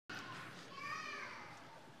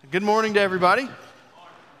Good morning to everybody.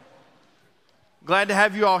 Glad to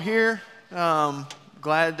have you all here.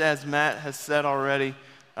 Glad, as Matt has said already,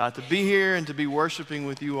 to be here and to be worshiping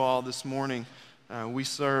with you all this morning. We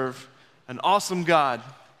serve an awesome God,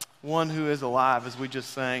 one who is alive, as we just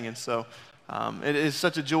sang. And so it is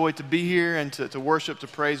such a joy to be here and to worship, to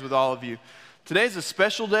praise with all of you. Today is a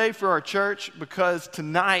special day for our church because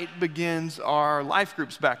tonight begins our life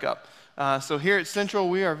groups back up. So here at Central,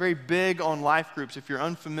 we are very big on life groups. If you're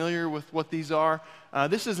unfamiliar with what these are,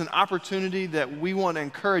 this is an opportunity that we want to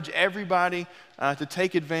encourage everybody to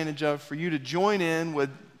take advantage of, for you to join in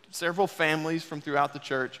with several families from throughout the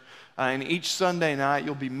church. And each Sunday night,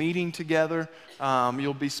 you'll be meeting together.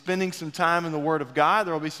 You'll be spending some time in the Word of God.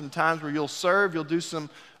 There will be some times where you'll serve. You'll do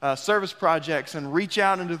some service projects and reach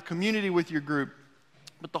out into the community with your group.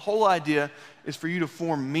 But the whole idea is for you to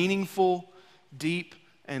form meaningful, deep,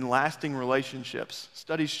 and lasting relationships.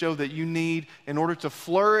 Studies show that you need, in order to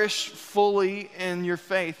flourish fully in your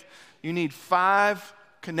faith, you need 5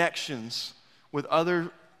 connections with other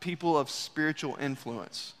people of spiritual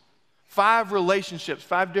influence. 5 relationships,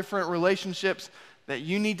 5 different relationships that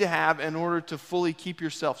you need to have in order to fully keep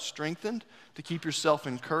yourself strengthened, to keep yourself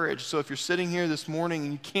encouraged. So if you're sitting here this morning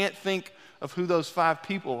and you can't think of who those 5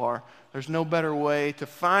 people are, there's no better way to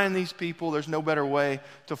find these people. There's no better way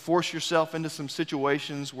to force yourself into some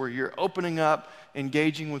situations where you're opening up,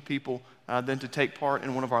 engaging with people, than to take part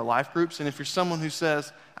in one of our life groups. And if you're someone who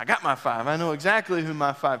says, I got my 5, I know exactly who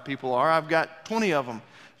my 5 people are, I've got 20 of them,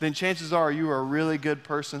 then chances are you are a really good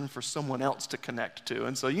person for someone else to connect to.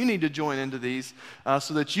 And so you need to join into these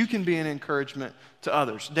so that you can be an encouragement to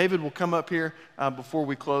others. David will come up here before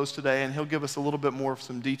we close today, and he'll give us a little bit more of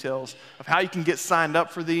some details of how you can get signed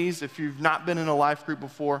up for these. If you've not been in a life group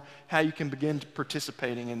before, how you can begin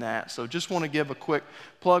participating in that. So just want to give a quick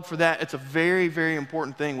plug for that. It's a very, very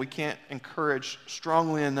important thing. We can't encourage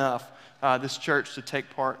strongly enough this church to take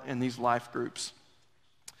part in these life groups.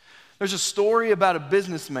 There's a story about a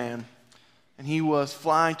businessman, and he was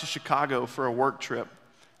flying to Chicago for a work trip.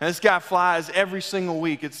 And this guy flies every single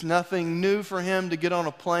week. It's nothing new for him to get on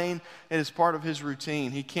a plane. It is part of his routine.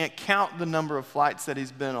 He can't count the number of flights that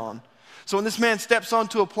he's been on. So when this man steps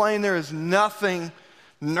onto a plane, there is nothing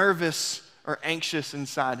nervous or anxious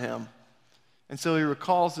inside him. And so he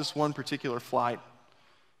recalls this one particular flight.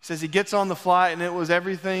 He says he gets on the flight, and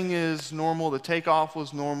everything is normal. The takeoff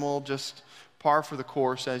was normal, just par for the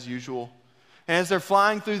course as usual. And as they're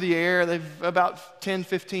flying through the air, they've about 10,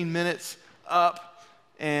 15 minutes up,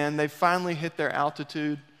 and they finally hit their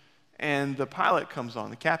altitude, and the pilot comes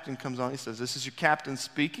on, the captain comes on. He says, "This is your captain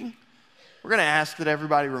speaking. We're going to ask that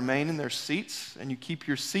everybody remain in their seats, and you keep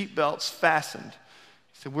your seat belts fastened."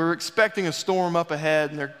 He said, "We're expecting a storm up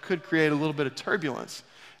ahead, and there could create a little bit of turbulence.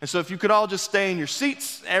 And so if you could all just stay in your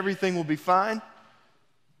seats, everything will be fine."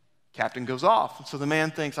 Captain goes off. And so the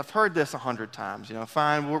man thinks, I've heard this 100 times.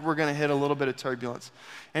 Fine, we're going to hit a little bit of turbulence.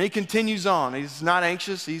 And he continues on. He's not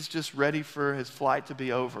anxious. He's just ready for his flight to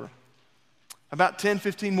be over. About 10,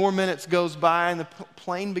 15 more minutes goes by, and the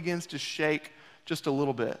plane begins to shake just a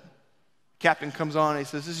little bit. Captain comes on, and he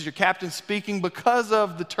says, "This is your captain speaking. Because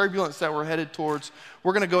of the turbulence that we're headed towards,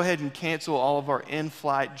 we're going to go ahead and cancel all of our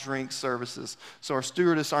in-flight drink services. So our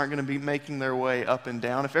stewardess aren't going to be making their way up and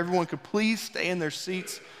down. If everyone could please stay in their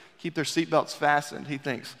seats, keep their seatbelts fastened." He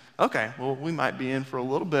thinks, okay, well, we might be in for a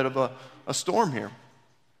little bit of a storm here.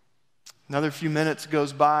 Another few minutes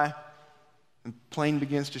goes by, and the plane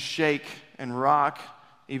begins to shake and rock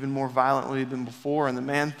even more violently than before, and the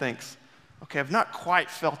man thinks, okay, I've not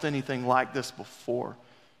quite felt anything like this before.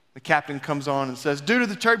 The captain comes on and says, due to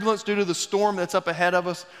the turbulence, due to the storm that's up ahead of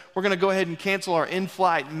us, we're going to go ahead and cancel our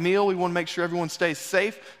in-flight meal. We want to make sure everyone stays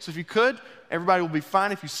safe. So if you could, everybody will be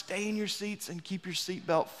fine if you stay in your seats and keep your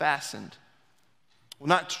seatbelt fastened. Well,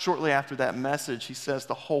 not shortly after that message, he says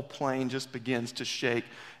the whole plane just begins to shake,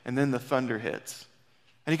 and then the thunder hits.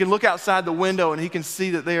 And he can look outside the window, and he can see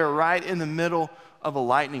that they are right in the middle of a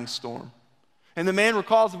lightning storm. And the man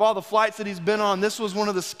recalls of all the flights that he's been on, this was one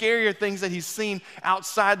of the scarier things that he's seen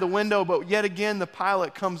outside the window. But yet again, the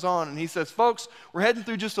pilot comes on, and he says, folks, we're heading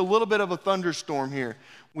through just a little bit of a thunderstorm here.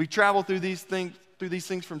 We travel through these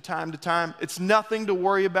things from time to time. It's nothing to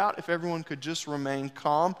worry about if everyone could just remain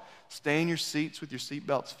calm, stay in your seats with your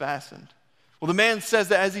seatbelts fastened. Well, the man says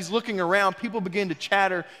that as he's looking around, people begin to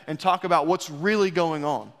chatter and talk about what's really going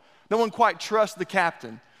on. No one quite trusts the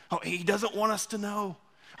captain. Oh, he doesn't want us to know.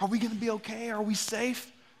 Are we going to be okay? Are we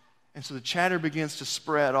safe? And so the chatter begins to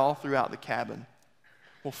spread all throughout the cabin.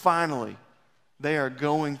 Well, finally, they are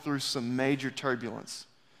going through some major turbulence.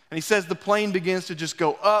 And he says the plane begins to just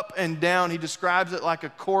go up and down. He describes it like a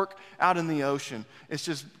cork out in the ocean. It's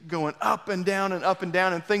just going up and down and up and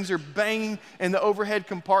down, and things are banging in the overhead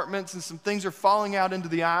compartments, and some things are falling out into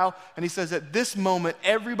the aisle. And he says at this moment,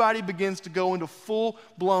 everybody begins to go into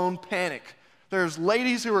full-blown panic. There's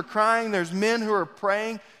ladies who are crying, there's men who are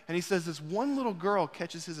praying, and he says this one little girl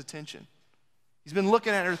catches his attention. He's been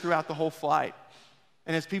looking at her throughout the whole flight.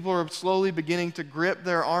 And as people are slowly beginning to grip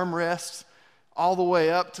their armrests, all the way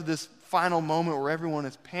up to this final moment where everyone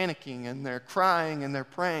is panicking and they're crying and they're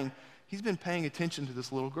praying, he's been paying attention to this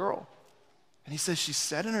little girl. And he says she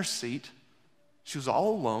sat in her seat. She was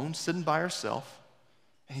all alone, sitting by herself.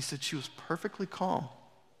 And he said she was perfectly calm.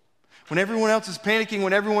 When everyone else is panicking,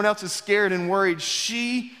 when everyone else is scared and worried,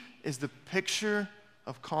 she is the picture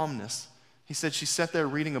of calmness. He said she sat there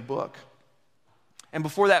reading a book. And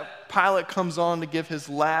before that pilot comes on to give his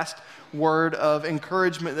last word of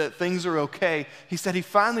encouragement that things are okay, he said he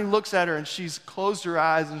finally looks at her and she's closed her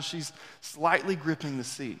eyes and she's slightly gripping the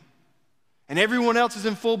seat. And everyone else is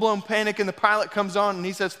in full-blown panic, and the pilot comes on and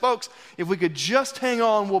he says, folks, if we could just hang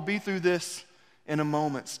on, we'll be through this in a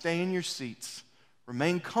moment. Stay in your seats.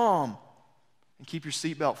 Remain calm and keep your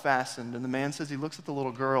seatbelt fastened. And the man says he looks at the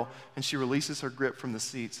little girl and she releases her grip from the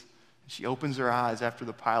seats. She opens her eyes after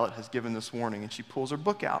the pilot has given this warning, and she pulls her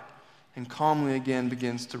book out and calmly again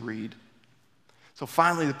begins to read. So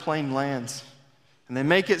finally the plane lands, and they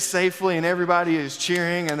make it safely, and everybody is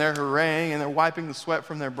cheering and they're hurraying and they're wiping the sweat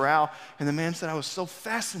from their brow. And the man said, I was so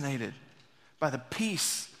fascinated by the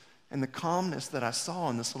peace and the calmness that I saw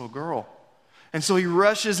in this little girl. And so he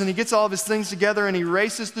rushes and he gets all of his things together and he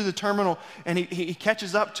races through the terminal, and he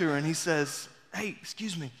catches up to her and he says, hey,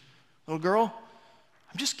 excuse me, little girl,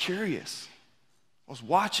 I'm just curious. I was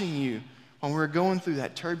watching you when we were going through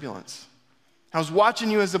that turbulence. I was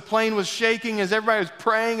watching you as the plane was shaking, as everybody was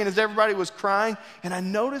praying, and as everybody was crying, and I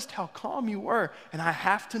noticed how calm you were, and I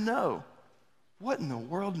have to know, what in the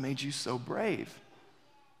world made you so brave?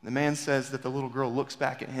 The man says that the little girl looks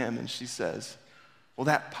back at him, and she says, well,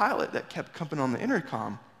 that pilot that kept coming on the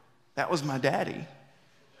intercom, that was my daddy.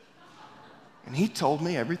 And he told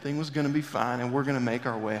me everything was going to be fine, and we're going to make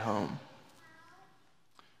our way home.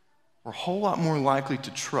 We're a whole lot more likely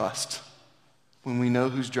to trust when we know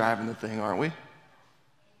who's driving the thing, aren't we?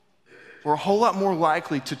 We're a whole lot more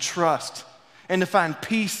likely to trust and to find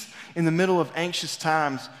peace in the middle of anxious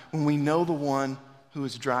times when we know the one who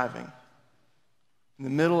is driving. In the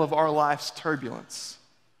middle of our life's turbulence,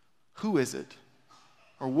 who is it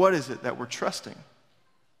or what is it that we're trusting?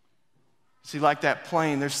 See, like that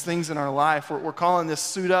plane, there's things in our life. We're calling this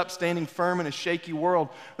suit up, standing firm in a shaky world.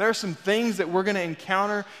 There are some things that we're going to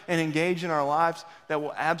encounter and engage in our lives that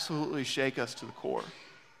will absolutely shake us to the core.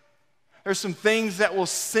 There's some things that will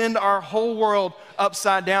send our whole world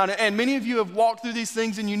upside down. And many of you have walked through these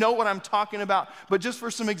things and you know what I'm talking about. But just for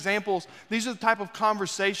some examples, these are the type of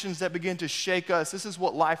conversations that begin to shake us. This is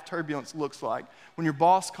what life turbulence looks like. When your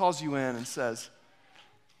boss calls you in and says,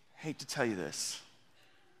 I hate to tell you this,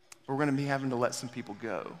 we're going to be having to let some people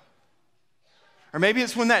go. Or maybe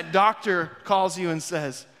it's when that doctor calls you and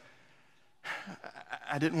says,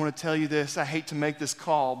 I didn't want to tell you this, I hate to make this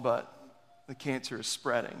call, but the cancer is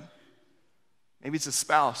spreading. Maybe it's a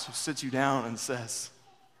spouse who sits you down and says,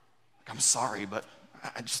 I'm sorry, but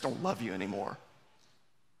I just don't love you anymore.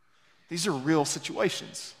 These are real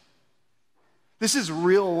situations. This is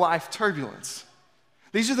real life turbulence.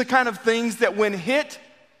 These are the kind of things that when hit,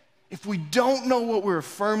 if we don't know what we're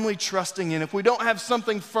firmly trusting in, if we don't have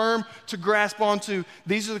something firm to grasp onto,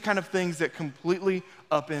 these are the kind of things that completely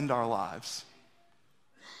upend our lives.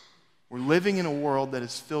 We're living in a world that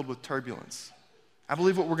is filled with turbulence. I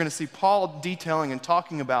believe what we're going to see Paul detailing and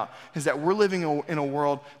talking about is that we're living in a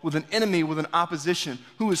world with an enemy, with an opposition,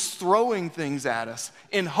 who is throwing things at us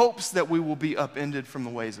in hopes that we will be upended from the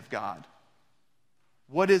ways of God.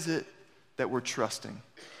 What is it that we're trusting?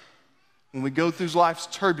 When we go through life's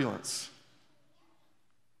turbulence,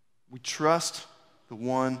 we trust the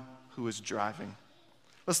one who is driving.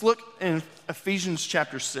 Let's look in Ephesians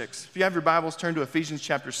chapter 6. If you have your Bibles, turn to Ephesians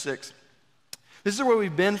chapter 6. This is where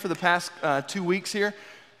we've been for the past 2 weeks here.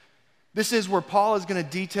 This is where Paul is going to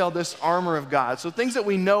detail this armor of God. So things that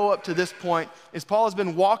we know up to this point is Paul has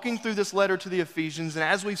been walking through this letter to the Ephesians, and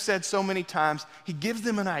as we've said so many times, he gives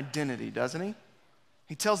them an identity, doesn't he?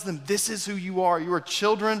 He tells them, this is who you are. You are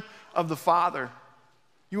children of the Father.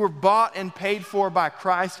 You were bought and paid for by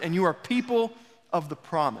Christ, and you are people of the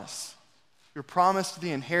promise. You're promised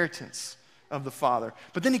the inheritance of the Father.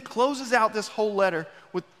 But then he closes out this whole letter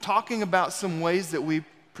with talking about some ways that we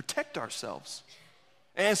protect ourselves.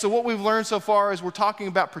 And so what we've learned so far is we're talking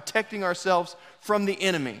about protecting ourselves from the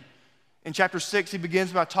enemy. In chapter 6, he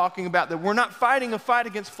begins by talking about that we're not fighting a fight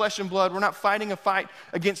against flesh and blood. We're not fighting a fight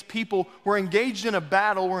against people. We're engaged in a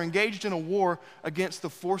battle. We're engaged in a war against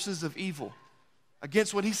the forces of evil,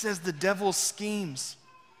 against what he says the devil's schemes.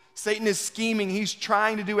 Satan is scheming. He's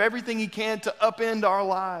trying to do everything he can to upend our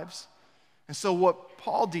lives. And so what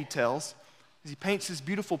Paul details is he paints this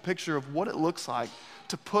beautiful picture of what it looks like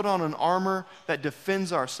to put on an armor that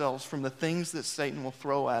defends ourselves from the things that Satan will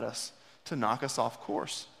throw at us to knock us off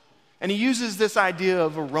course. And he uses this idea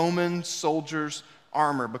of a Roman soldier's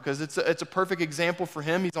armor because it's a perfect example for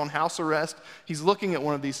him. He's on house arrest. He's looking at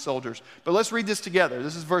one of these soldiers. But let's read this together.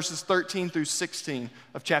 This is verses 13 through 16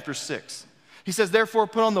 of chapter 6. He says, "Therefore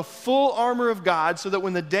put on the full armor of God so that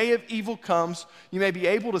when the day of evil comes, you may be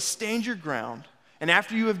able to stand your ground. And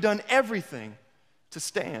after you have done everything, to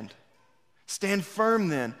stand. Stand firm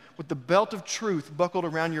then with the belt of truth buckled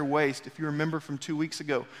around your waist." If you remember from 2 weeks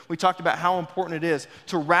ago, we talked about how important it is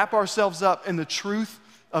to wrap ourselves up in the truth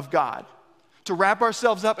of God, to wrap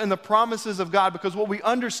ourselves up in the promises of God, because what we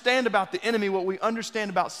understand about the enemy, what we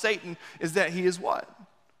understand about Satan is that he is what?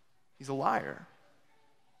 He's a liar.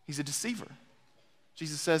 He's a deceiver.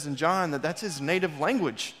 Jesus says in John that that's his native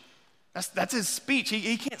language. That's his speech.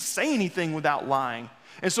 He can't say anything without lying.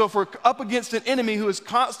 And so if we're up against an enemy who is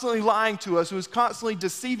constantly lying to us, who is constantly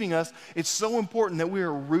deceiving us, it's so important that we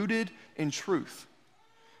are rooted in truth.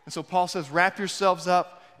 And so Paul says, wrap yourselves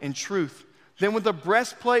up in truth. Then with the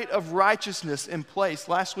breastplate of righteousness in place.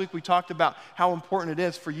 Last week we talked about how important it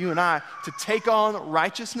is for you and I to take on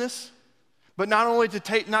righteousness, but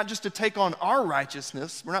not just to take on our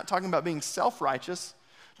righteousness. We're not talking about being self-righteous,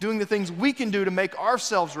 doing the things we can do to make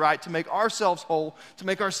ourselves right, to make ourselves whole, to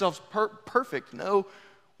make ourselves perfect. No,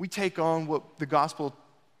 we take on what the gospel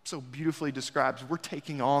so beautifully describes. We're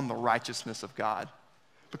taking on the righteousness of God.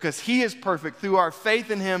 Because he is perfect. Through our faith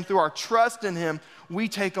in him, through our trust in him, we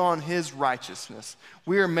take on his righteousness.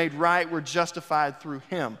 We are made right, we're justified through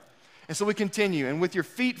him. And so we continue, and with your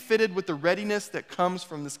feet fitted with the readiness that comes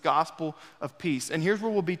from this gospel of peace. And here's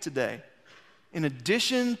where we'll be today. In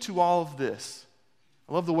addition to all of this,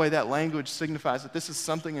 I love the way that language signifies that this is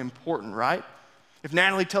something important, right? If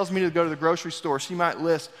Natalie tells me to go to the grocery store, she might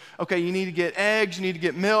list, okay, you need to get eggs, you need to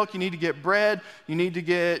get milk, you need to get bread, you need to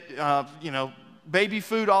get, baby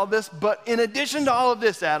food, all this. But in addition to all of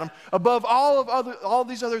this, Adam, above all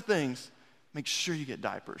these other things, make sure you get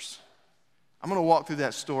diapers. I'm going to walk through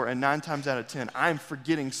that store, and 9 times out of 10, I'm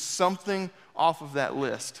forgetting something off of that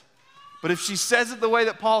list. But if she says it the way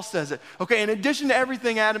that Paul says it, okay, in addition to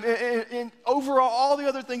everything, Adam, and overall, all the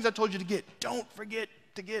other things I told you to get, don't forget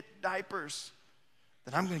to get diapers.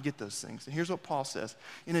 Then I'm going to get those things. And here's what Paul says.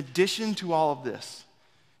 In addition to all of this,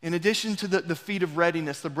 in addition to the feet of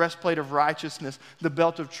readiness, the breastplate of righteousness, the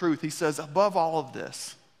belt of truth, he says, above all of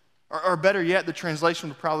this, or better yet, the translation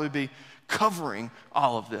would probably be covering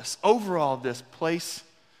all of this, over all of this, place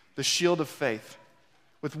the shield of faith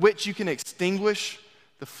with which you can extinguish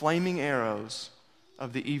the flaming arrows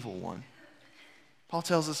of the evil one. Paul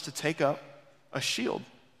tells us to take up a shield.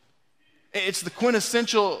 It's the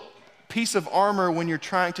quintessential piece of armor when you're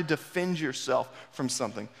trying to defend yourself from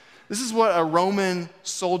something. This is what a Roman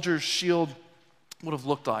soldier's shield would have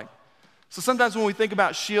looked like. So sometimes when we think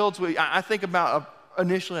about shields, I think about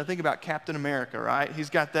Captain America, right? He's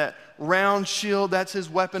got that round shield, that's his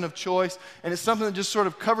weapon of choice, and it's something that just sort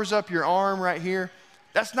of covers up your arm right here.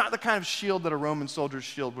 That's not the kind of shield that a Roman soldier's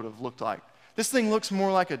shield would have looked like. This thing looks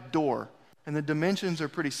more like a door, and the dimensions are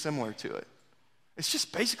pretty similar to it. It's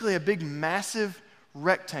just basically a big, massive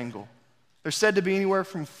rectangle. They're said to be anywhere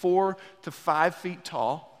from 4 to 5 feet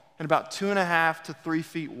tall and about 2.5 to 3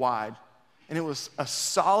 feet wide. And it was a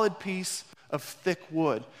solid piece of thick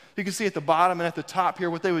wood. You can see at the bottom and at the top here,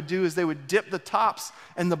 what they would do is they would dip the tops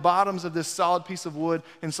and the bottoms of this solid piece of wood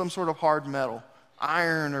in some sort of hard metal,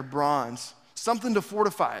 iron or bronze, something to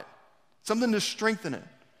fortify it, something to strengthen it.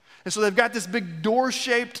 And so they've got this big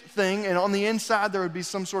door-shaped thing, and on the inside there would be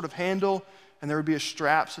some sort of handle, and there would be a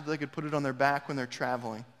strap so that they could put it on their back when they're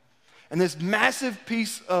traveling. And this massive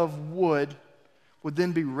piece of wood would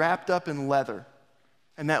then be wrapped up in leather.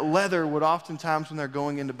 And that leather would oftentimes, when they're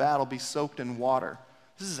going into battle, be soaked in water.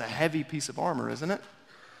 This is a heavy piece of armor, isn't it?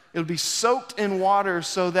 It would be soaked in water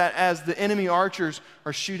so that as the enemy archers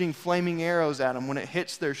are shooting flaming arrows at them, when it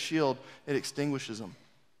hits their shield, it extinguishes them.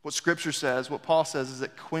 What Scripture says, what Paul says, is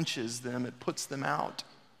it quenches them, it puts them out.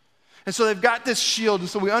 And so they've got this shield, and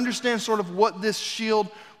so we understand sort of what this shield,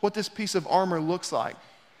 what this piece of armor looks like.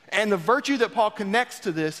 And the virtue that Paul connects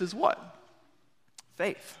to this is what?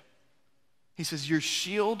 Faith. He says, your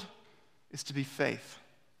shield is to be faith.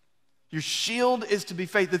 Your shield is to be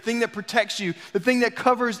faith, the thing that protects you, the thing that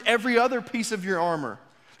covers every other piece of your armor,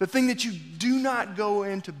 the thing that you do not go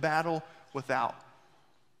into battle without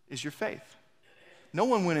is your faith. No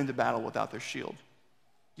one went into battle without their shield.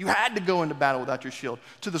 You had to go into battle without your shield.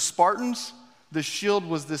 To the Spartans, the shield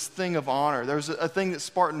was this thing of honor. There was a thing that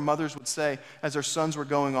Spartan mothers would say as their sons were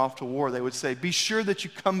going off to war. They would say, be sure that you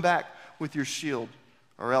come back with your shield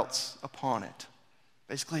or else upon it.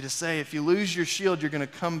 Basically to say, if you lose your shield, you're going to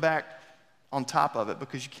come back on top of it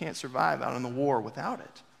because you can't survive out in the war without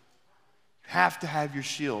it. You have to have your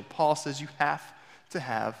shield. Paul says you have to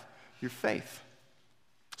have your faith.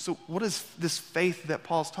 So what is this faith that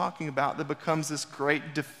Paul's talking about that becomes this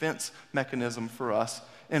great defense mechanism for us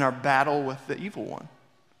in our battle with the evil one?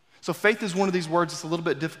 So faith is one of these words that's a little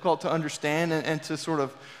bit difficult to understand and to sort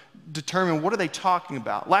of determine what are they talking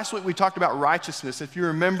about. Last week we talked about righteousness. If you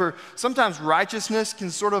remember, sometimes righteousness can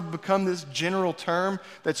sort of become this general term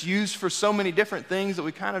that's used for so many different things that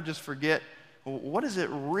we kind of just forget, well, what does it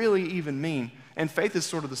really even mean? And faith is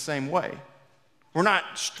sort of the same way. We're not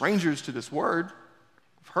strangers to this word.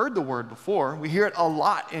 We've heard the word before. We hear it a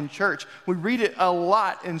lot in church. We read it a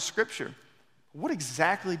lot in Scripture. What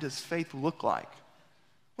exactly does faith look like?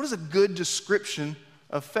 What is a good description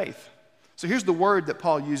of faith? So here's the word that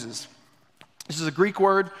Paul uses. This is a Greek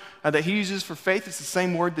word that he uses for faith. It's the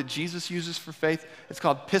same word that Jesus uses for faith. It's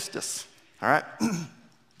called pistis. All right?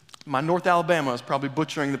 My North Alabama is probably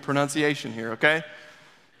butchering the pronunciation here, okay?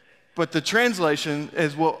 But the translation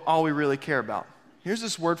is all we really care about. Here's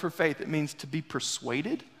this word for faith. It means to be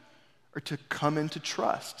persuaded or to come into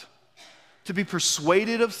trust. To be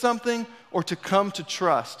persuaded of something or to come to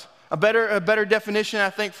trust. A better definition,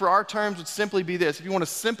 I think, for our terms would simply be this. If you want a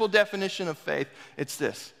simple definition of faith, it's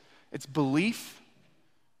this. It's belief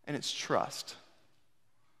and it's trust.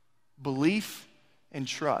 Belief and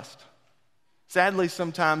trust. Sadly,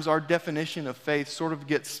 sometimes our definition of faith sort of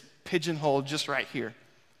gets pigeonholed just right here.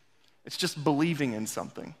 It's just believing in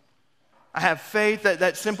something. I have faith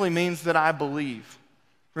that simply means that I believe.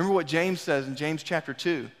 Remember what James says in James chapter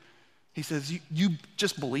 2. He says, you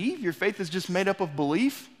just believe? Your faith is just made up of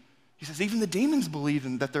belief? He says, even the demons believe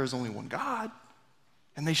in that there is only one God,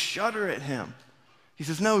 and they shudder at him. He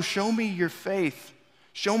says, no, show me your faith.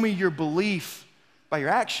 Show me your belief by your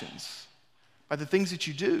actions, by the things that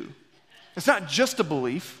you do. It's not just a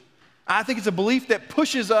belief. I think it's a belief that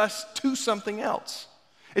pushes us to something else.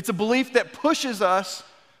 It's a belief that pushes us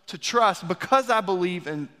to trust because I believe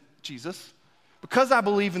in Jesus, because I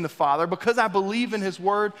believe in the Father, because I believe in his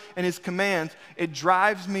word and his commands, it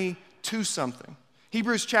drives me to something.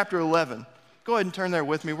 Hebrews chapter 11. Go ahead and turn there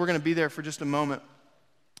with me. We're going to be there for just a moment.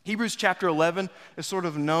 Hebrews chapter 11 is sort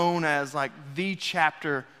of known as like the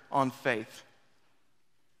chapter on faith.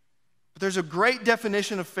 But there's a great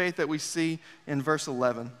definition of faith that we see in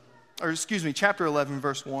chapter 11,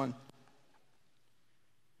 verse 1.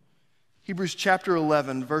 Hebrews chapter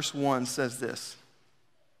 11, verse 1 says this.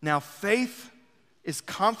 Now faith is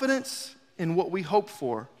confidence in what we hope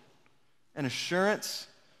for and assurance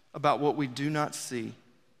about what we do not see.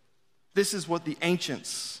 This is what the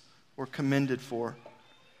ancients were commended for.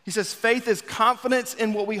 He says faith is confidence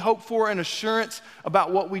in what we hope for and assurance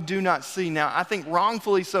about what we do not see. Now, I think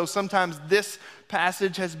wrongfully so, sometimes this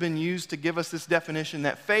passage has been used to give us this definition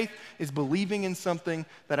that faith is believing in something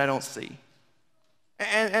that I don't see.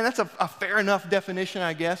 And that's a fair enough definition,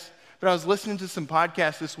 I guess. But I was listening to some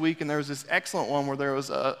podcasts this week, and there was this excellent one where there was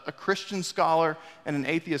a Christian scholar and an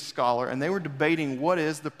atheist scholar, and they were debating what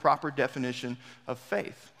is the proper definition of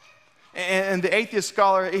faith. And the atheist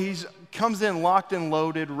scholar, he comes in locked and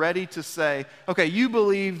loaded, ready to say, okay, you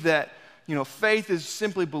believe that faith is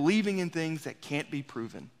simply believing in things that can't be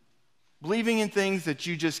proven. Believing in things that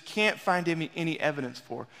you just can't find any evidence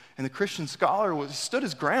for. And the Christian scholar stood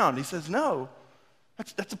his ground. He says, no,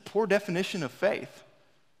 that's a poor definition of faith.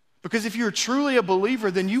 Because if you're truly a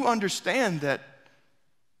believer, then you understand that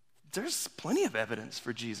there's plenty of evidence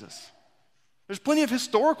for Jesus. There's plenty of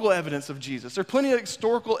historical evidence of Jesus. There's plenty of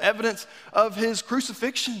historical evidence of his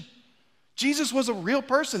crucifixion. Jesus was a real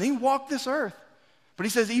person. He walked this earth. But he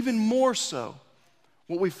says even more so,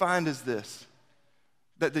 what we find is this,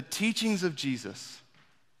 that the teachings of Jesus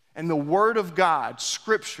and the Word of God,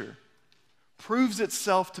 Scripture, proves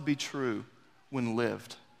itself to be true when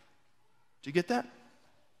lived. Do you get that?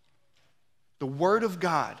 The Word of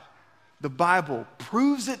God, the Bible,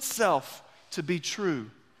 proves itself to be true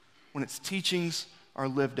when its teachings are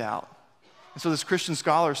lived out. And so this Christian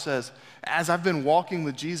scholar says, as I've been walking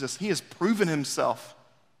with Jesus, he has proven himself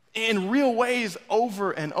in real ways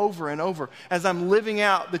over and over and over. As I'm living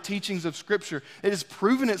out the teachings of Scripture, it has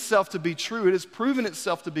proven itself to be true. It has proven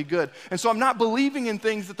itself to be good. And so I'm not believing in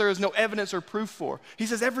things that there is no evidence or proof for. He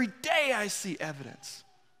says, every day I see evidence.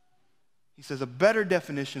 He says, a better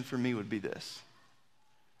definition for me would be this.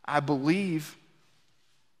 I believe,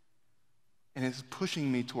 and it's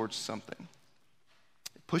pushing me towards something.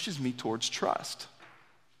 It pushes me towards trust,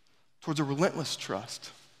 towards a relentless trust,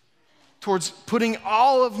 towards putting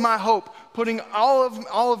all of my hope,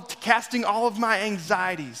 casting all of my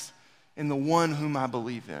anxieties in the one whom I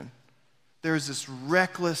believe in. There is this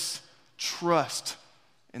reckless trust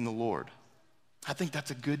in the Lord. I think that's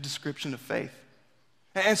a good description of faith.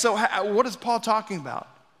 And so what is Paul talking about?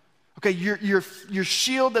 Okay, your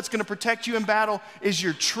shield that's going to protect you in battle is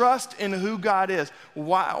your trust in who God is.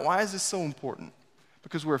 Why is this so important?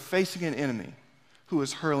 Because we're facing an enemy who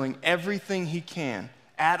is hurling everything he can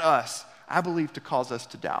at us, I believe, to cause us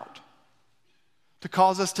to doubt. To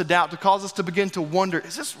cause us to doubt, to cause us to begin to wonder,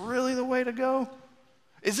 is this really the way to go?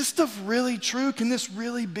 Is this stuff really true? Can this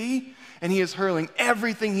really be? And he is hurling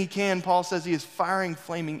everything he can. Paul says he is firing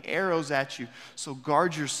flaming arrows at you. So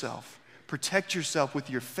guard yourself. Protect yourself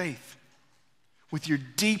with your faith, with your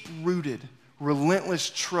deep-rooted,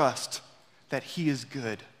 relentless trust that he is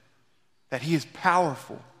good, that he is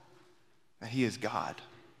powerful, that he is God.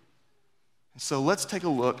 And so let's take a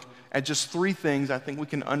look at just 3 things I think we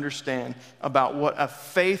can understand about what a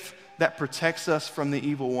faith that protects us from the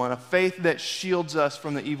evil one, a faith that shields us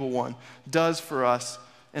from the evil one, does for us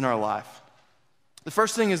in our life. The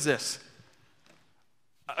first thing is this.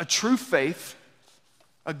 A true faith,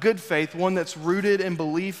 a good faith, one that's rooted in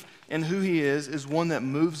belief in who he is one that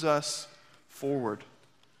moves us forward.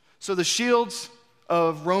 So the shields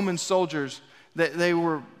of Roman soldiers, they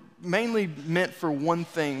were mainly meant for one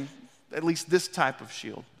thing, at least this type of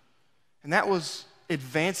shield, and that was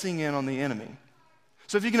advancing in on the enemy.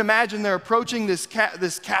 So if you can imagine, they're approaching this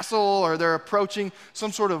castle, or they're approaching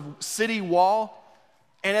some sort of city wall,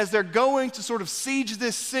 and as they're going to sort of siege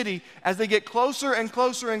this city, as they get closer and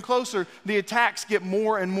closer and closer, the attacks get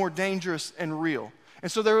more and more dangerous and real.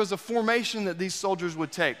 And so there was a formation that these soldiers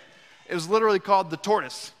would take. It was literally called the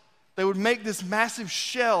tortoise. They would make this massive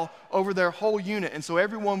shell over their whole unit, and so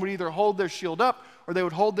everyone would either hold their shield up or they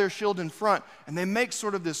would hold their shield in front, and they make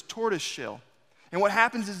sort of this tortoise shell. And what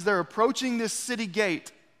happens is they're approaching this city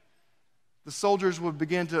gate. The soldiers would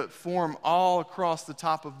begin to form all across the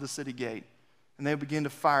top of the city gate, and they would begin to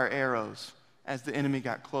fire arrows as the enemy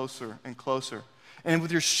got closer and closer. And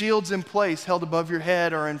with your shields in place, held above your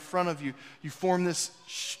head or in front of you, you form this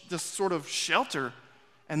sort of shelter,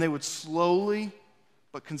 and they would slowly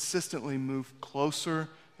but consistently move closer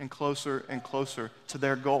and closer and closer to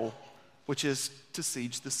their goal, which is to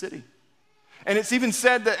siege the city. And it's even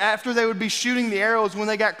said that after they would be shooting the arrows, when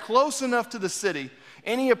they got close enough to the city,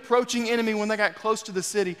 any approaching enemy, when they got close to the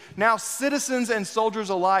city, now citizens and soldiers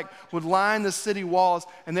alike would line the city walls,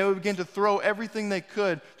 and they would begin to throw everything they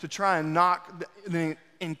could to try and knock the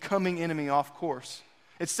incoming enemy off course.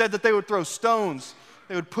 It's said that they would throw stones,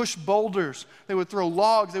 they would push boulders, they would throw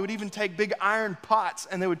logs, they would even take big iron pots,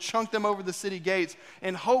 and they would chunk them over the city gates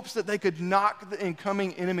in hopes that they could knock the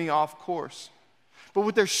incoming enemy off course. But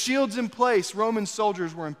with their shields in place, Roman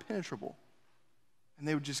soldiers were impenetrable. And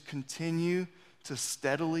they would just continue to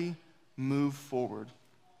steadily move forward,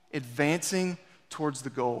 advancing towards the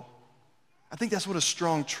goal. I think that's what a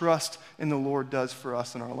strong trust in the Lord does for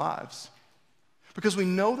us in our lives. Because we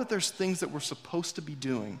know that there's things that we're supposed to be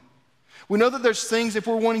doing. We know that there's things, if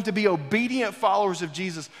we're wanting to be obedient followers of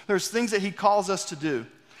Jesus, there's things that he calls us to do.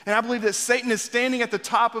 And I believe that Satan is standing at the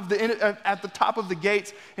top of the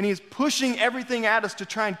gates, and he is pushing everything at us to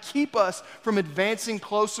try and keep us from advancing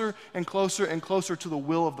closer and closer and closer to the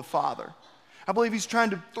will of the Father. I believe he's trying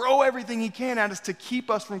to throw everything he can at us to keep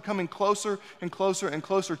us from coming closer and closer and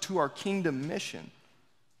closer to our kingdom mission.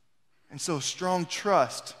 And so strong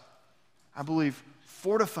trust, I believe,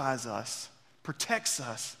 fortifies us, protects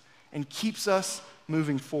us, and keeps us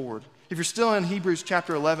moving forward. If you're still in Hebrews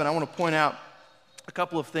chapter 11, I want to point out a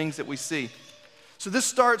couple of things that we see. So this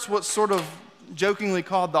starts what's sort of jokingly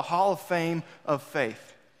called the Hall of Fame of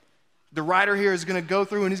faith. The writer here is going to go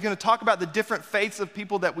through and he's going to talk about the different faiths of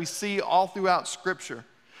people that we see all throughout Scripture.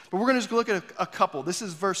 But we're going to just look at a couple. This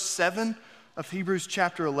is verse 7 of Hebrews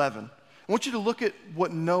chapter 11. I want you to look at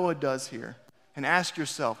what Noah does here and ask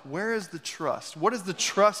yourself, where is the trust? What is the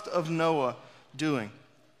trust of Noah doing?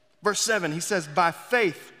 Verse 7, he says, by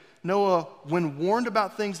faith, Noah, when warned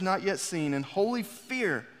about things not yet seen, in holy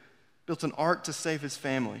fear, built an ark to save his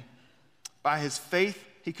family. By his faith,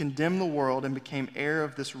 he condemned the world and became heir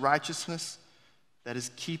of this righteousness that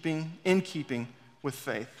is in keeping with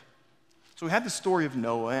faith. So we have the story of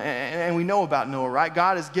Noah, and we know about Noah, right?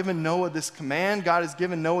 God has given Noah this command. God has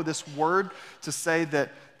given Noah this word to say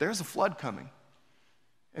that there's a flood coming.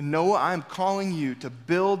 And Noah, I'm calling you to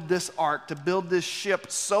build this ark, to build this ship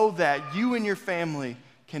so that you and your family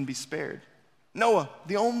can be spared. Noah,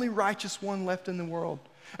 the only righteous one left in the world.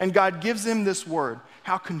 And God gives him this word.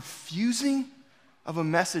 How confusing of a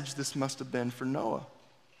message this must have been for Noah.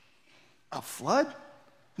 A flood?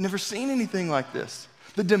 Never seen anything like this.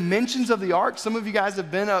 The dimensions of the ark, some of you guys have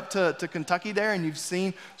been up to Kentucky there and you've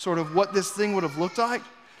seen sort of what this thing would have looked like.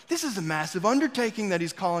 This is a massive undertaking that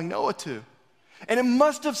he's calling Noah to. And it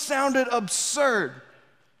must have sounded absurd.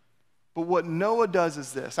 But what Noah does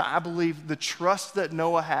is this. I believe the trust that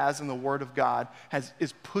Noah has in the Word of God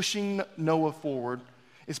is pushing Noah forward,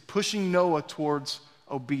 is pushing Noah towards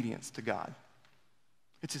obedience to God.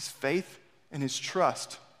 It's his faith and his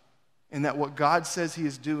trust in that what God says he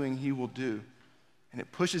is doing, he will do. And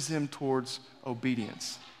it pushes him towards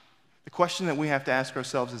obedience. The question that we have to ask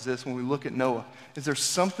ourselves is this when we look at Noah. Is there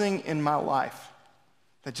something in my life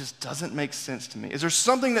that just doesn't make sense to me? Is there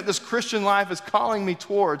something that this Christian life is calling me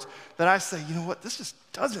towards that I say, you know what, this just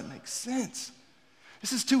doesn't make sense.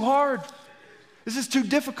 This is too hard. This is too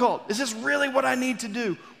difficult. Is this really what I need to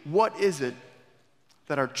do? What is it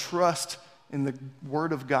that our trust in the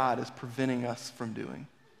Word of God is preventing us from doing?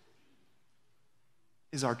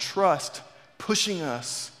 Is our trust pushing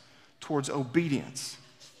us towards obedience?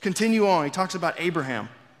 Continue on. He talks about Abraham.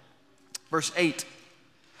 Verse 8. It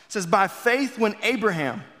says, by faith when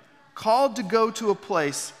Abraham called to go to a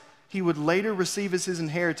place he would later receive as his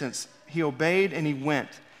inheritance, he obeyed and he went,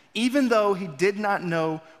 even though he did not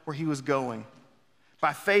know where he was going.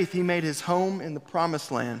 By faith he made his home in the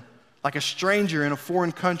promised land, like a stranger in a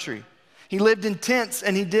foreign country. He lived in tents,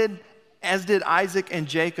 and he did as did Isaac and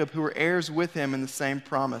Jacob, who were heirs with him in the same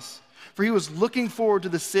promise. For he was looking forward to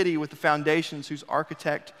the city with the foundations, whose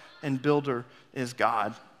architect and builder is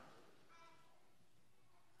God.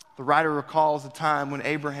 The writer recalls a time when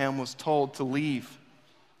Abraham was told to leave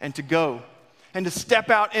and to go and to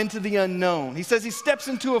step out into the unknown. He says he steps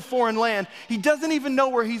into a foreign land. He doesn't even know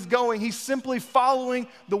where he's going. He's simply following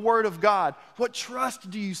the word of God. What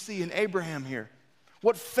trust do you see in Abraham here?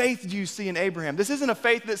 What faith do you see in Abraham? This isn't a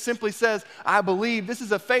faith that simply says, I believe. This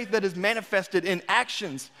is a faith that is manifested in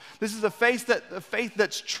actions. This is a faith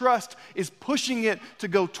that's trust is pushing it to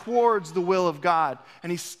go towards the will of God.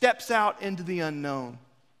 And he steps out into the unknown.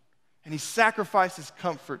 And he sacrifices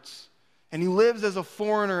comforts. And he lives as a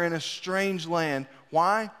foreigner in a strange land.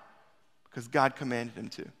 Why? Because God commanded him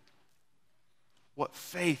to. What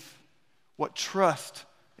faith, what trust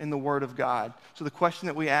in the Word of God. So the question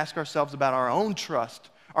that we ask ourselves about our own trust,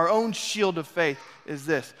 our own shield of faith is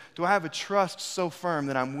this. Do I have a trust so firm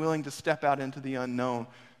that I'm willing to step out into the unknown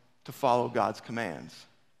to follow God's commands?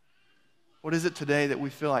 What is it today that we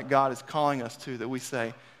feel like God is calling us to that we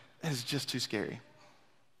say, that is just too scary?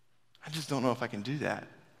 I just don't know if I can do that.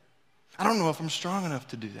 I don't know if I'm strong enough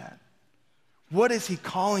to do that. What is he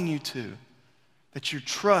calling you to that your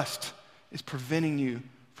trust is preventing you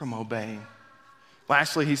from obeying?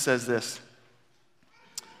 Lastly, he says this.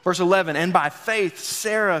 Verse 11, and by faith,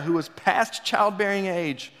 Sarah, who was past childbearing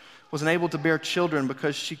age, was unable to bear children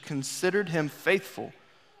because she considered him faithful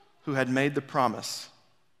who had made the promise.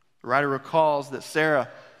 The writer recalls that Sarah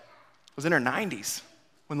was in her 90s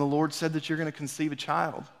when the Lord said that you're going to conceive a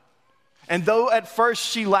child. And though at first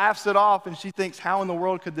she laughs it off and she thinks, how in the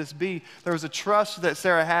world could this be? There was a trust that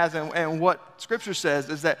Sarah has, and what Scripture says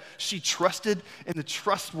is that she trusted in the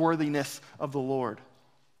trustworthiness of the Lord.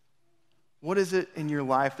 What is it in your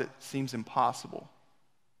life that seems impossible,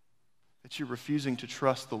 that you're refusing to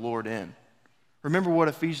trust the Lord in? Remember what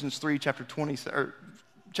Ephesians 3, chapter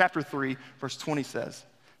 3, verse 20 says,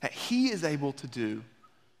 that he is able to do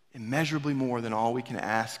immeasurably more than all we can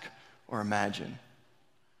ask or imagine.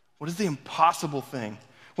 What is the impossible thing?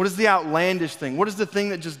 What is the outlandish thing? What is the thing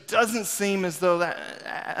that just doesn't seem as though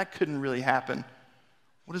that couldn't really happen?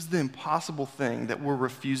 What is the impossible thing that we're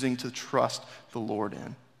refusing to trust the Lord in?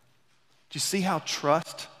 Do you see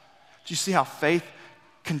how faith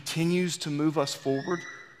continues to move us forward?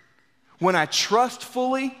 When I trust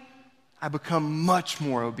fully, I become much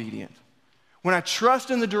more obedient. When I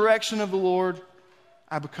trust in the direction of the Lord,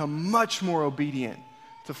 I become much more obedient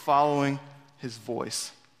to following his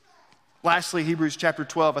voice. Lastly, Hebrews chapter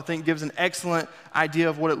 12, I think, gives an excellent idea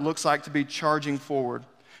of what it looks like to be charging forward.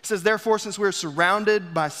 It says, therefore, since we are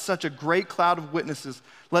surrounded by such a great cloud of witnesses,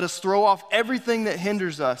 let us throw off everything that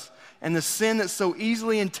hinders us and the sin that so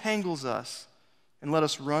easily entangles us, and let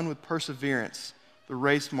us run with perseverance the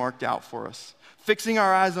race marked out for us, fixing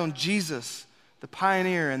our eyes on Jesus, the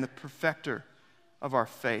pioneer and the perfecter of our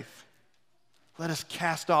faith. Let us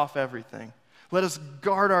cast off everything. Let us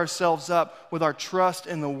guard ourselves up with our trust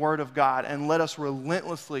in the Word of God, and let us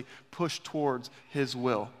relentlessly push towards His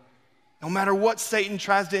will. No matter what Satan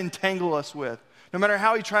tries to entangle us with, no matter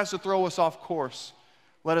how he tries to throw us off course,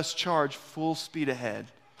 let us charge full speed ahead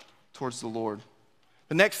towards the Lord.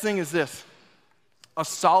 The next thing is this: a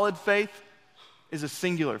solid faith is a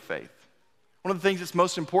singular faith. One of the things that's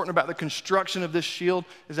most important about the construction of this shield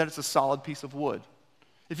is that it's a solid piece of wood.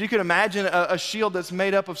 If you could imagine a shield that's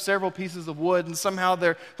made up of several pieces of wood and somehow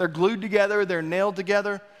they're glued together, they're nailed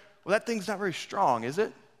together, well, that thing's not very strong, is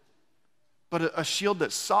it? But a shield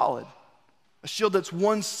that's solid, a shield that's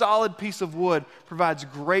one solid piece of wood, provides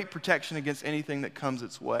great protection against anything that comes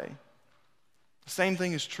its way. The same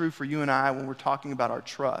thing is true for you and I when we're talking about our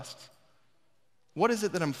trust. What is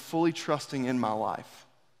it that I'm fully trusting in my life?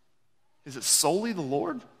 Is it solely the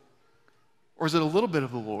Lord? Or is it a little bit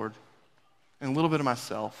of the Lord and a little bit of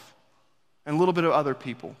myself and a little bit of other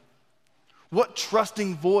people? What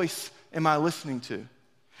trusting voice am I listening to?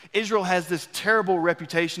 Israel has this terrible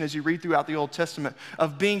reputation, as you read throughout the Old Testament,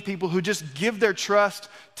 of being people who just give their trust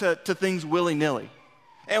to things willy-nilly.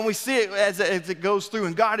 And we see it as it goes through,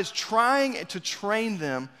 and God is trying to train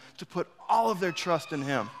them to put all of their trust in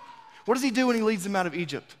Him. What does He do when He leads them out of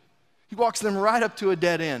Egypt? He walks them right up to a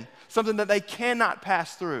dead end, something that they cannot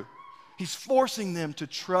pass through. He's forcing them to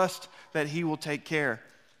trust that He will take care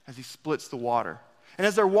as He splits the water. And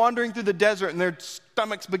as they're wandering through the desert and their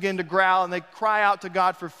stomachs begin to growl and they cry out to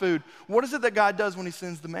God for food, what is it that God does when He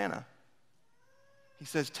sends the manna? He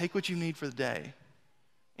says, take what you need for the day.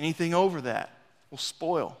 Anything over that will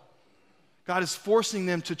spoil. God is forcing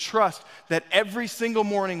them to trust that every single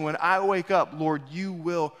morning when I wake up, Lord, you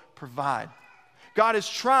will provide. God is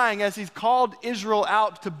trying, as He's called Israel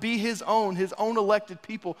out to be His own elected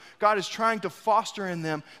people, God is trying to foster in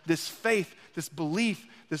them this faith, this belief,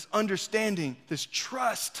 this understanding, this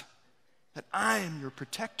trust that I am your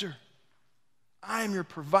protector. I am your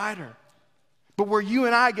provider. But where you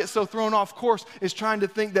and I get so thrown off course is trying to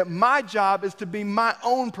think that my job is to be my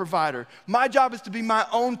own provider. My job is to be my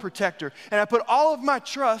own protector. And I put all of my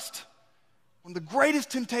trust, one of the greatest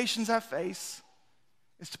temptations I face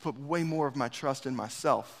is to put way more of my trust in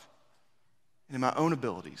myself and in my own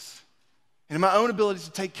abilities. And in my own abilities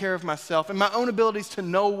to take care of myself, and my own abilities to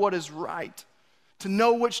know what is right, to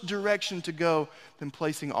know which direction to go, than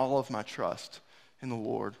placing all of my trust in the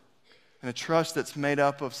Lord. And a trust that's made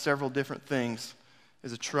up of several different things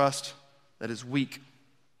is a trust that is weak.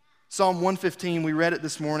 Psalm 115, we read it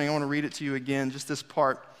this morning. I want to read it to you again, just this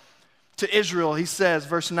part. To Israel, He says,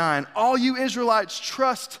 verse 9, all you Israelites,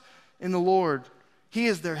 trust in the Lord. He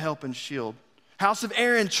is their help and shield. House of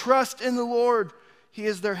Aaron, trust in the Lord. He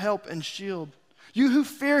is their help and shield. You who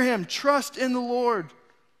fear Him, trust in the Lord.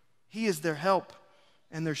 He is their help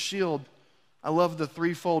and their shield. I love the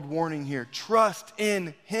threefold warning here. Trust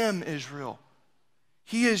in Him, Israel.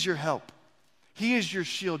 He is your help. He is your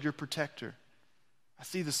shield, your protector. I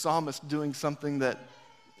see the psalmist doing something that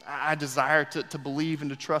I desire to believe and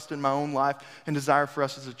to trust in my own life and desire for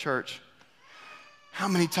us as a church. How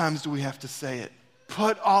many times do we have to say it?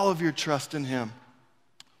 Put all of your trust in Him.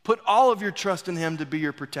 Put all of your trust in Him to be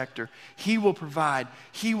your protector. He will provide.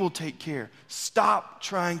 He will take care. Stop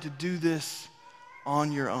trying to do this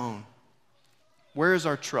on your own. Where is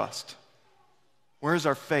our trust? Where is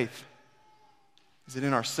our faith? Is it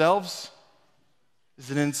in ourselves?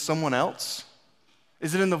 Is it in someone else?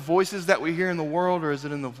 Is it in the voices that we hear in the world, or is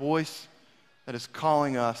it in the voice that is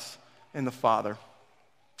calling us in the Father?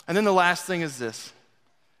 And then the last thing is this.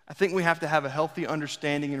 I think we have to have a healthy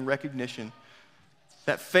understanding and recognition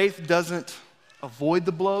that faith doesn't avoid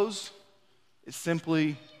the blows, it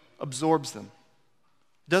simply absorbs them.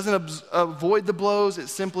 It doesn't avoid the blows, it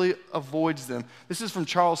simply avoids them. This is from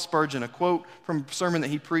Charles Spurgeon, a quote from a sermon that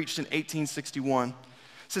he preached in 1861. It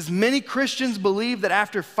says, many Christians believe that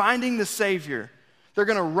after finding the Savior, they're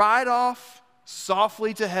going to ride off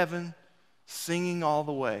softly to heaven, singing all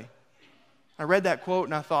the way. I read that quote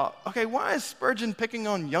and I thought, okay, why is Spurgeon picking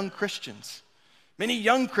on young Christians? Many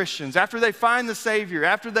young Christians, after they find the Savior,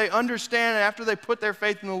 after they understand and after they put their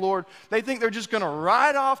faith in the Lord, they think they're just going to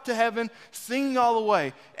ride off to heaven, singing all the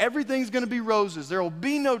way. Everything's going to be roses. There will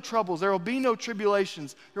be no troubles. There will be no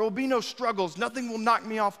tribulations. There will be no struggles. Nothing will knock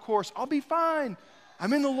me off course. I'll be fine.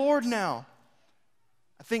 I'm in the Lord now.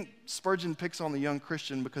 I think Spurgeon picks on the young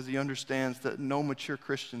Christian because he understands that no mature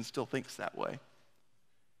Christian still thinks that way,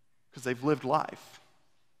 because they've lived life.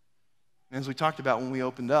 And as we talked about when we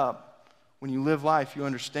opened up, when you live life, you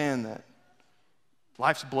understand that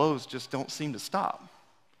life's blows just don't seem to stop.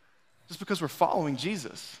 Just because we're following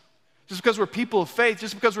Jesus. Just because we're people of faith,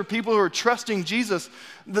 just because we're people who are trusting Jesus,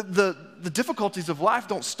 the difficulties of life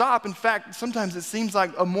don't stop. In fact, sometimes it seems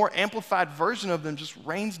like a more amplified version of them just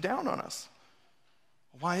rains down on us.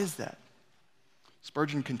 Why is that?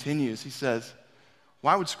 Spurgeon continues. He says,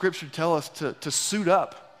 why would Scripture tell us to suit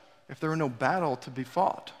up if there were no battle to be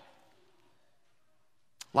fought?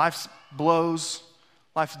 Life's blows,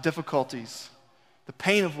 life's difficulties, the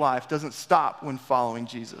pain of life doesn't stop when following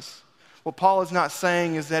Jesus. What Paul is not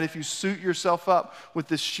saying is that if you suit yourself up with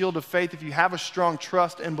this shield of faith, if you have a strong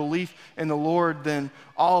trust and belief in the Lord, then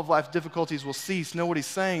all of life's difficulties will cease. No, what he's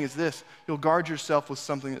saying is this: you'll guard yourself with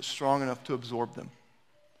something that's strong enough to absorb them,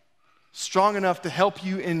 strong enough to help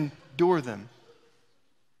you endure them.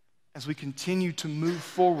 As we continue to move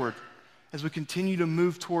forward, as we continue to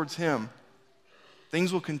move towards him,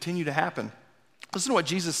 things will continue to happen. Listen to what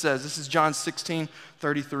Jesus says. This is John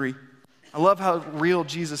 16:33. I love how real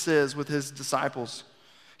Jesus is with his disciples.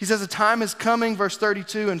 He says, a time is coming, verse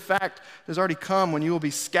 32, in fact, it has already come when you will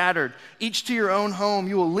be scattered, each to your own home.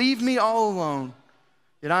 You will leave me all alone.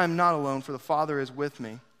 Yet I am not alone, for the Father is with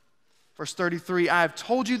me. Verse 33, I have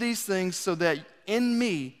told you these things so that in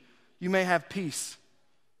me you may have peace.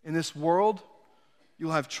 In this world you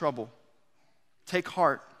will have trouble. Take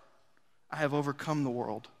heart, I have overcome the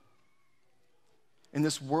world. In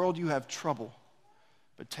this world you have trouble.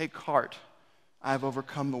 But take heart, I have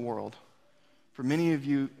overcome the world. For many of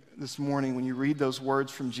you this morning, when you read those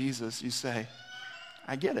words from Jesus, you say,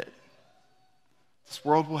 I get it. This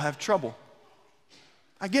world will have trouble.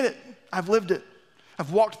 I get it. I've lived it.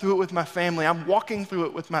 I've walked through it with my family. I'm walking through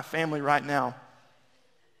it with my family right now.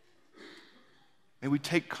 May we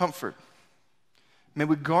take comfort. May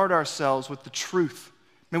we guard ourselves with the truth.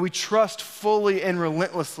 May we trust fully and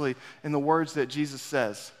relentlessly in the words that Jesus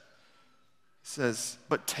says. He says,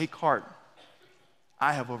 but take heart,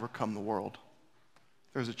 I have overcome the world.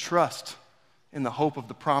 There's a trust in the hope of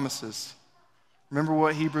the promises. Remember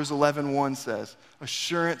what Hebrews 11:1 says,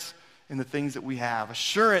 assurance in the things that we have,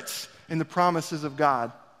 assurance in the promises of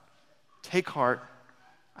God. Take heart,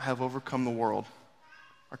 I have overcome the world.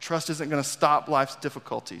 Our trust isn't going to stop life's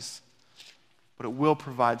difficulties, but it will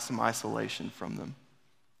provide some isolation from them.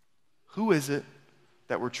 Who is it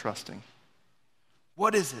that we're trusting?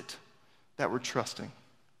 What is it that we're trusting?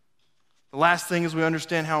 The last thing is we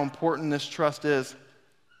understand how important this trust is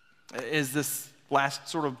this last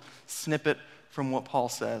sort of snippet from what Paul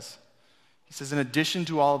says. He says, in addition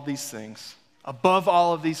to all of these things, above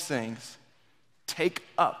all of these things, take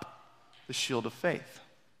up the shield of faith.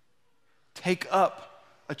 Take up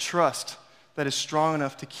a trust that is strong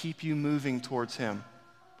enough to keep you moving towards him.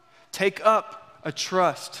 Take up a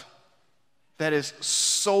trust that is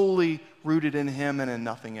solely rooted in him and in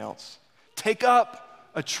nothing else. Take up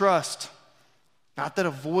a trust, not that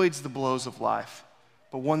avoids the blows of life,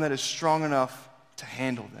 but one that is strong enough to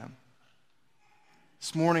handle them.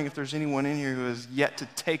 This morning, if there's anyone in here who has yet to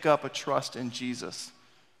take up a trust in Jesus,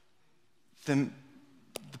 then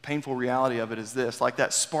the painful reality of it is this. Like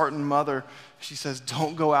that Spartan mother, she says,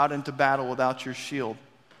 don't go out into battle without your shield.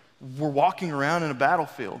 We're walking around in a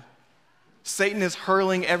battlefield. Satan is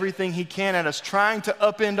hurling everything he can at us, trying to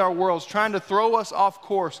upend our worlds, trying to throw us off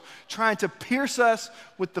course, trying to pierce us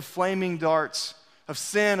with the flaming darts of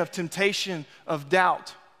sin, of temptation, of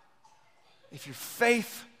doubt. If your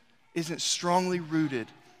faith isn't strongly rooted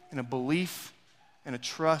in a belief and a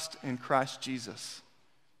trust in Christ Jesus,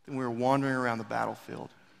 then we're wandering around the battlefield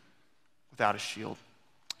without a shield.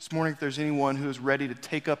 This morning, if there's anyone who is ready to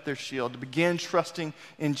take up their shield, to begin trusting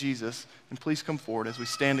in Jesus, then please come forward as we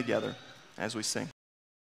stand together, as we sing.